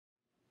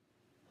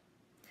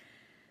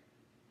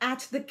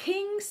At the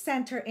King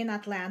Center in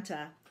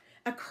Atlanta,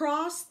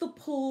 across the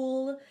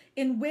pool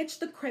in which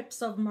the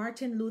crypts of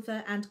Martin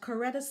Luther and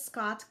Coretta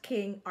Scott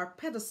King are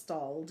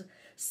pedestaled,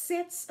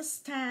 sits a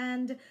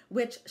stand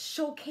which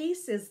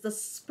showcases the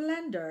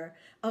splendor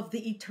of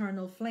the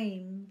eternal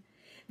flame.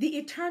 The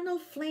eternal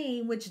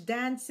flame, which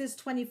dances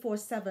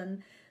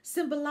 24/7,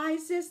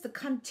 symbolizes the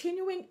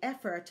continuing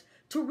effort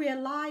to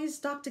realize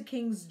Dr.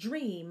 King's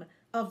dream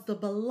of the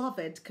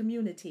beloved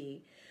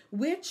community,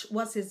 which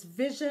was his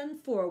vision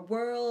for a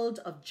world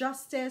of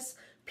justice,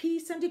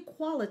 peace, and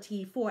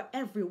equality for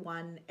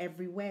everyone,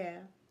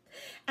 everywhere.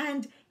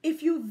 And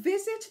if you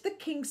visit the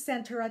King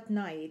Center at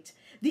night,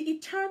 the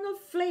eternal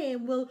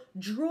flame will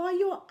draw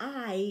your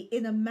eye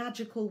in a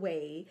magical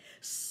way,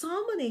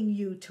 summoning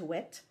you to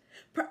it,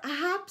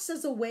 perhaps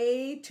as a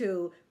way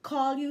to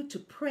call you to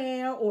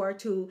prayer or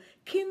to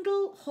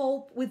kindle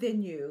hope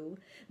within you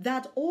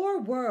that our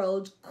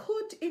world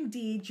could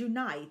indeed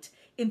unite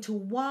into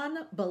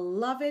one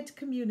beloved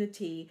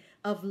community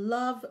of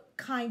love,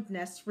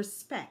 kindness,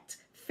 respect,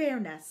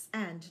 fairness,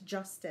 and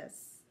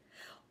justice.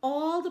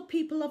 All the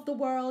people of the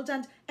world,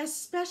 and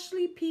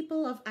especially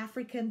people of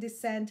African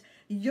descent,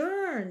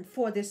 yearn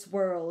for this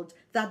world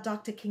that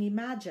Dr. King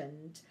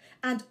imagined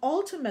and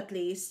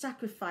ultimately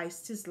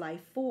sacrificed his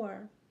life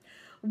for.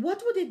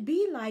 What would it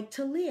be like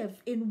to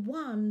live in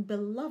one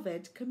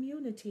beloved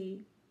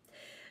community?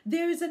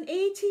 There is an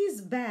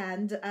 80s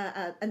band,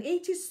 an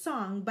 80s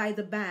song by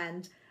the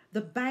band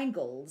The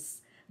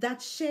Bangles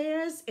that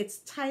shares its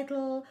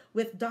title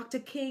with Dr.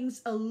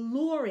 King's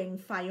alluring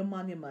fire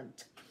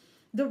monument.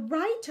 The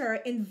writer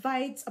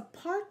invites a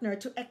partner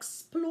to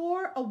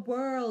explore a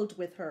world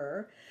with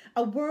her,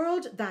 a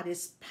world that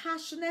is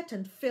passionate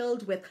and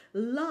filled with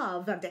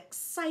love and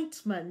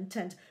excitement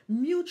and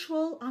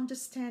mutual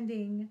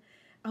understanding,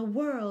 a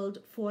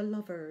world for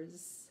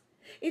lovers.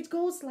 It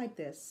goes like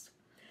this.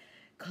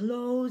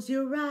 Close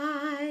your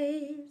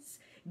eyes,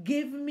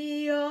 give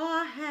me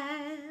your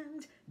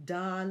hand,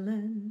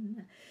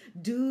 darling.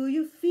 Do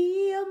you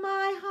feel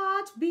my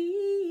heart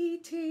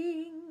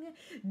beating?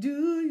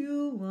 Do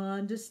you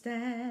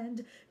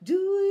understand? Do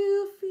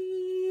you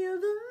feel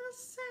the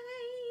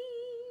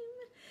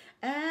same?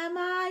 Am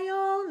I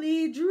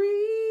only dreaming?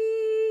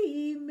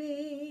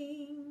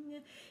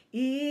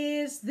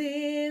 Is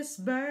this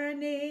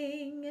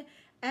burning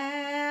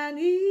an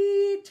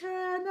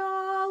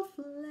eternal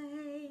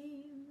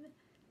flame?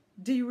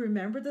 Do you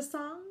remember the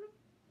song?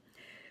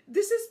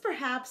 This is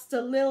perhaps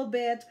a little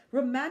bit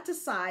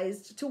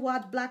romanticized to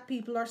what Black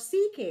people are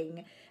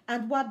seeking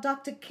and what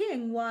Dr.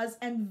 King was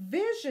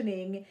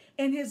envisioning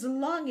in his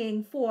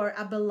longing for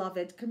a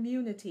beloved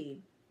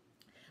community.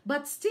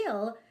 But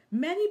still,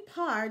 many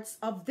parts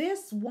of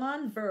this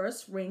one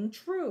verse ring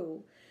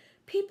true.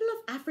 People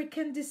of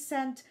African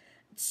descent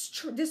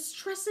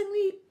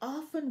distressingly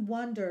often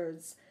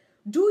wonders,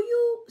 do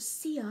you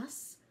see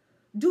us?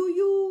 Do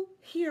you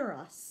hear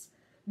us?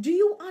 Do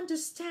you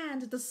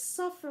understand the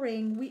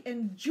suffering we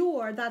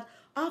endure that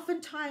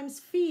oftentimes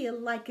feel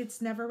like it's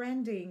never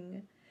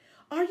ending?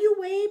 Are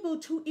you able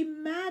to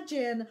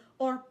imagine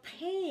our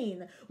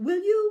pain?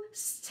 Will you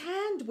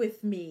stand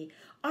with me?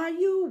 Are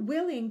you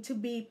willing to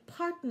be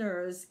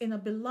partners in a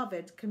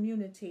beloved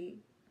community?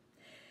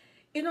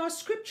 In our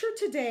scripture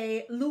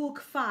today,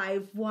 Luke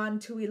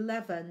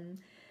 5:1-11,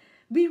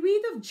 we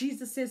read of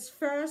Jesus'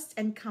 first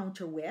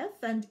encounter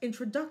with and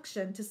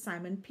introduction to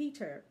Simon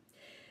Peter.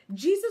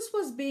 Jesus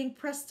was being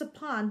pressed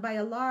upon by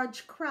a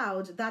large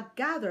crowd that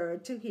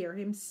gathered to hear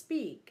him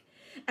speak.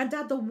 And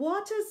at the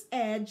water's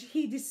edge,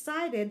 he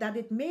decided that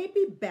it may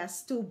be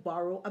best to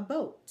borrow a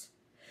boat,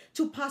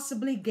 to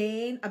possibly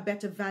gain a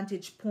better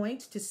vantage point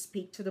to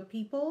speak to the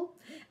people,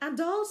 and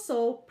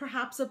also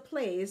perhaps a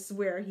place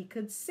where he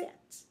could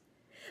sit.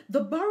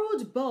 The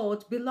borrowed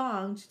boat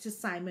belonged to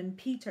Simon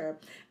Peter,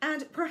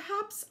 and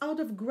perhaps out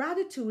of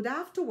gratitude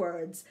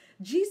afterwards,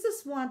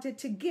 Jesus wanted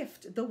to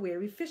gift the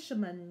weary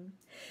fisherman.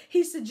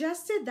 He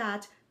suggested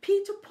that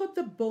Peter put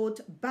the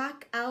boat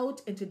back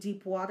out into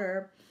deep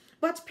water,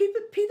 but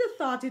Peter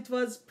thought it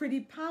was pretty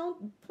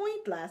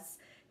pointless,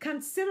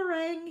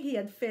 considering he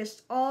had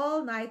fished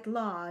all night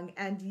long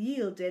and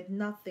yielded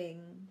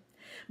nothing.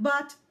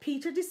 But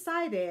Peter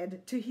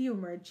decided to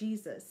humor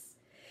Jesus.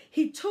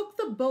 He took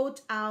the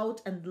boat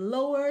out and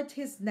lowered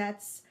his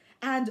nets,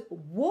 and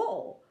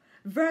whoa!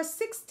 Verse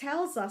 6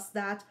 tells us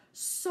that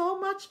so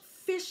much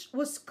fish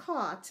was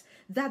caught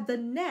that the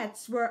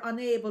nets were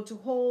unable to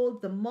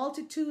hold the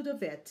multitude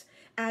of it,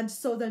 and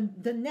so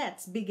the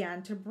nets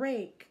began to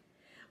break.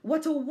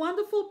 What a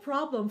wonderful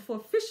problem for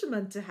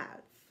fishermen to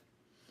have.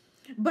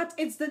 But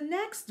it's the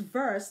next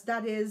verse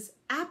that is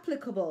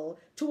applicable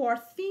to our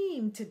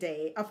theme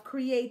today of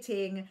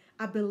creating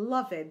a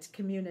beloved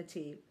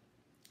community.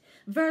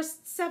 Verse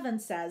 7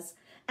 says,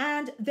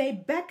 "And they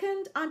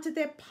beckoned unto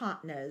their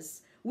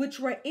partners, which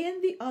were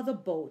in the other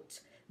boat,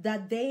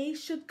 that they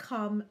should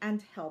come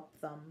and help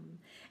them.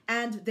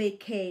 And they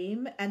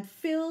came and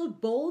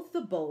filled both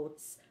the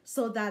boats,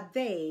 so that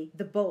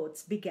the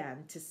boats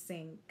began to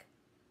sink."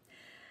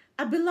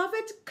 A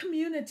beloved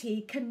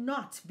community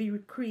cannot be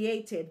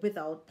created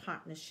without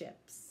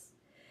partnerships.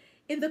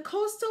 In the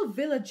coastal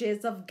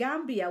villages of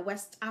Gambia,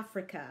 West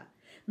Africa,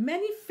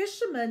 many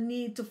fishermen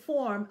need to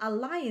form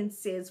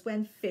alliances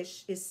when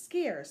fish is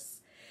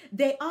scarce.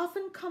 They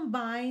often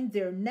combine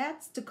their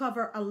nets to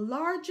cover a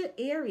larger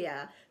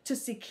area to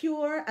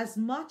secure as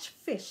much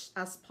fish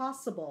as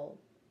possible.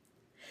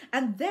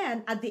 And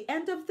then at the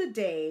end of the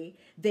day,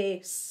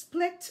 they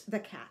split the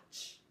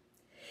catch.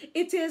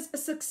 It is a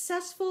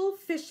successful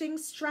fishing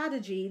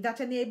strategy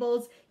that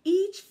enables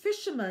each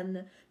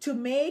fisherman to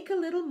make a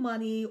little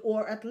money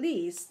or at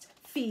least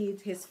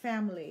feed his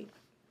family.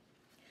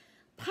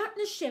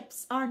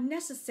 Partnerships are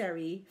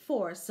necessary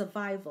for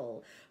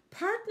survival.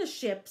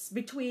 Partnerships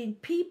between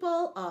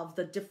people of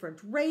the different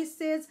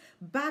races,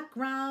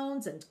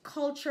 backgrounds, and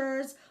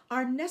cultures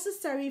are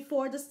necessary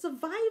for the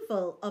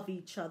survival of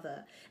each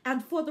other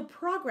and for the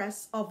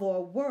progress of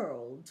our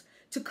world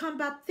to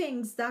combat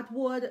things that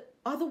would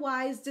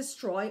otherwise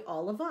destroy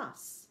all of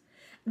us.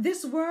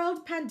 This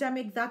world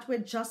pandemic that we're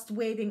just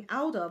wading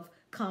out of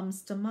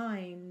comes to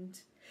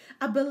mind.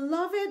 A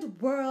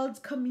beloved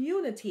world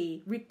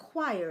community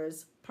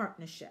requires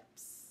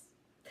partnerships.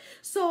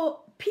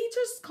 So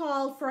Peter's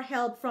call for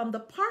help from the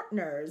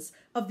partners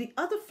of the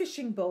other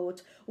fishing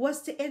boat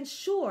was to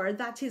ensure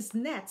that his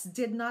nets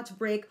did not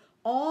break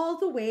all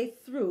the way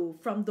through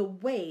from the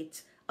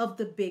weight of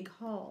the big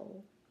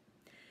haul.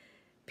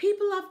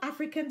 People of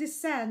African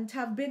descent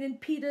have been in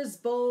Peter's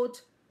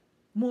boat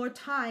more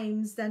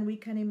times than we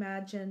can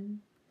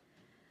imagine.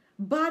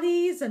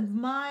 Bodies and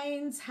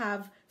minds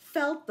have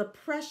felt the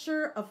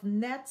pressure of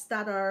nets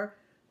that are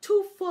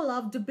too full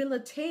of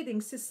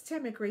debilitating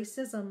systemic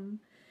racism.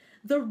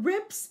 The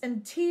rips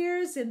and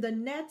tears in the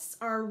nets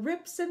are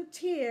rips and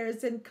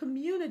tears in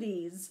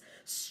communities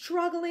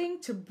struggling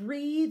to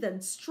breathe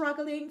and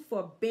struggling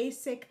for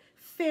basic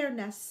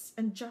fairness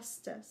and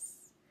justice.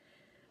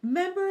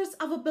 Members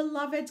of a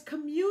beloved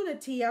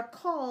community are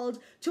called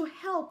to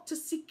help to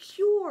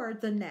secure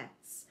the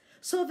nets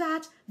so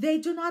that they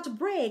do not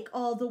break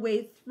all the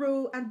way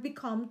through and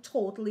become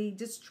totally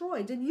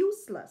destroyed and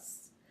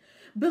useless.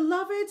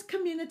 Beloved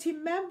community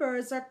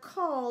members are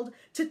called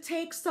to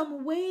take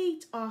some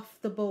weight off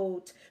the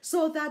boat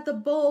so that the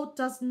boat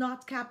does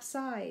not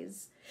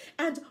capsize.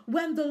 And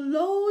when the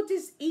load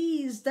is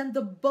eased and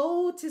the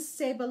boat is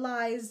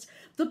stabilized,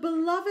 the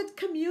beloved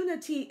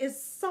community is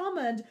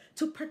summoned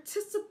to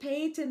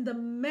participate in the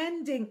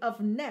mending of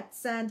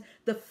nets and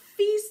the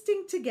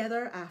feasting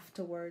together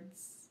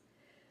afterwards.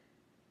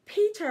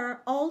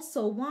 Peter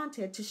also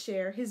wanted to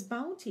share his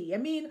bounty.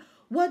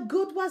 What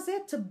good was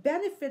it to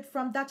benefit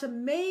from that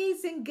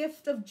amazing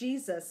gift of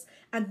Jesus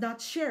and not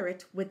share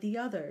it with the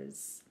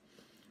others?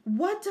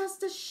 What does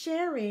the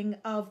sharing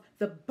of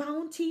the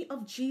bounty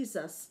of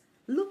Jesus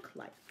look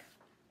like?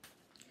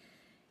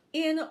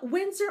 In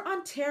Windsor,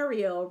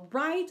 Ontario,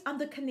 right on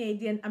the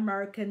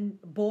Canadian-American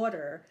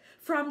border,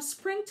 from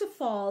spring to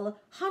fall,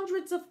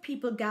 hundreds of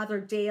people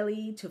gather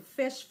daily to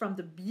fish from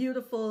the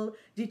beautiful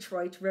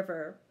Detroit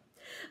River.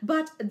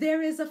 But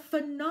there is a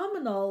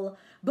phenomenal,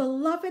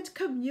 beloved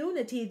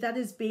community that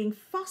is being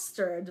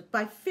fostered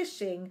by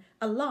fishing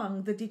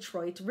along the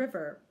Detroit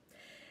River.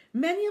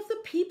 Many of the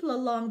people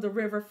along the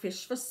river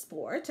fish for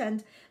sport,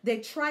 and they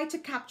try to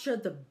capture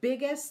the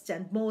biggest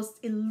and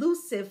most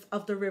elusive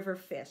of the river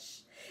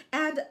fish.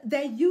 And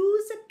they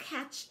use a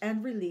catch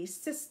and release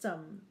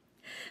system.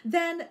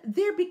 Then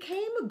there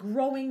became a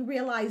growing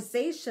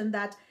realization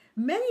that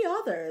many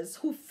others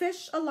who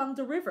fish along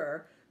the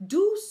river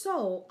do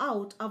so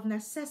out of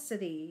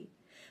necessity.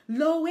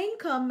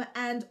 Low-income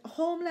and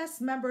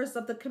homeless members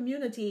of the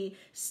community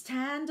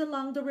stand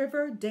along the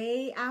river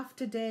day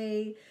after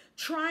day,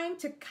 trying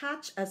to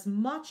catch as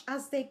much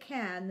as they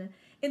can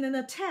in an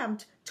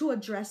attempt to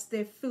address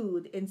their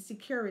food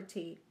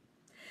insecurity.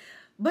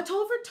 But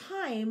over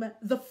time,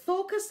 the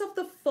focus of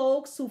the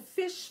folks who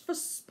fish for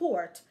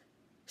sport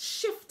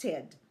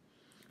shifted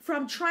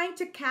from trying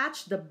to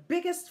catch the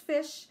biggest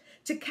fish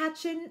to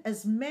catching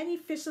as many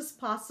fish as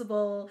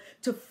possible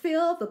to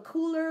fill the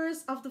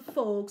coolers of the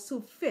folks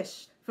who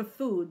fish for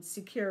food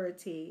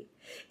security.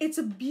 It's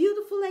a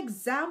beautiful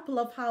example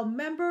of how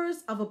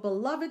members of a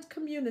beloved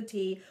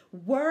community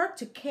work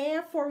to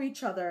care for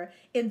each other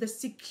in the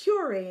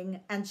securing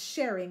and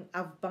sharing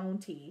of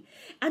bounty.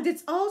 And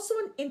it's also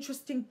an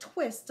interesting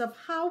twist of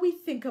how we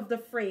think of the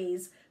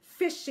phrase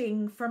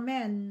fishing for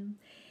men.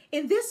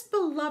 In this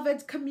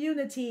beloved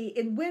community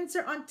in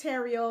Windsor,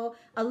 Ontario,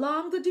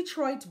 along the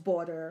Detroit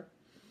border,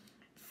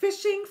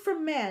 fishing for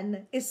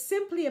men is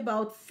simply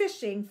about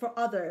fishing for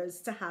others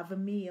to have a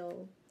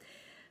meal.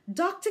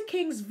 Dr.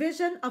 King's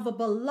vision of a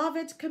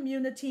beloved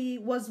community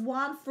was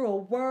one for a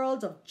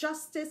world of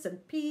justice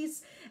and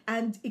peace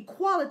and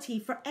equality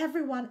for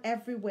everyone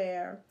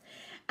everywhere.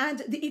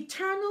 And the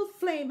eternal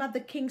flame at the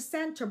King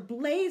Center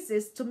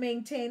blazes to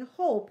maintain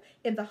hope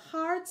in the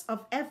hearts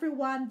of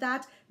everyone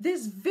that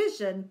this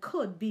vision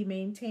could be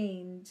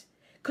maintained,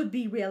 could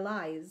be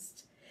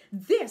realized.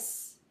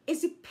 This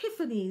is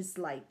Epiphany's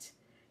light,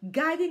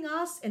 guiding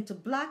us into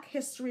Black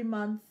History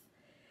Month.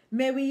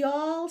 May we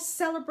all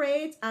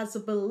celebrate as a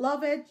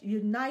beloved,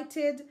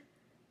 united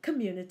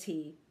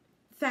community.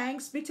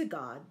 Thanks be to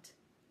God.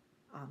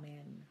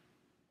 Amen.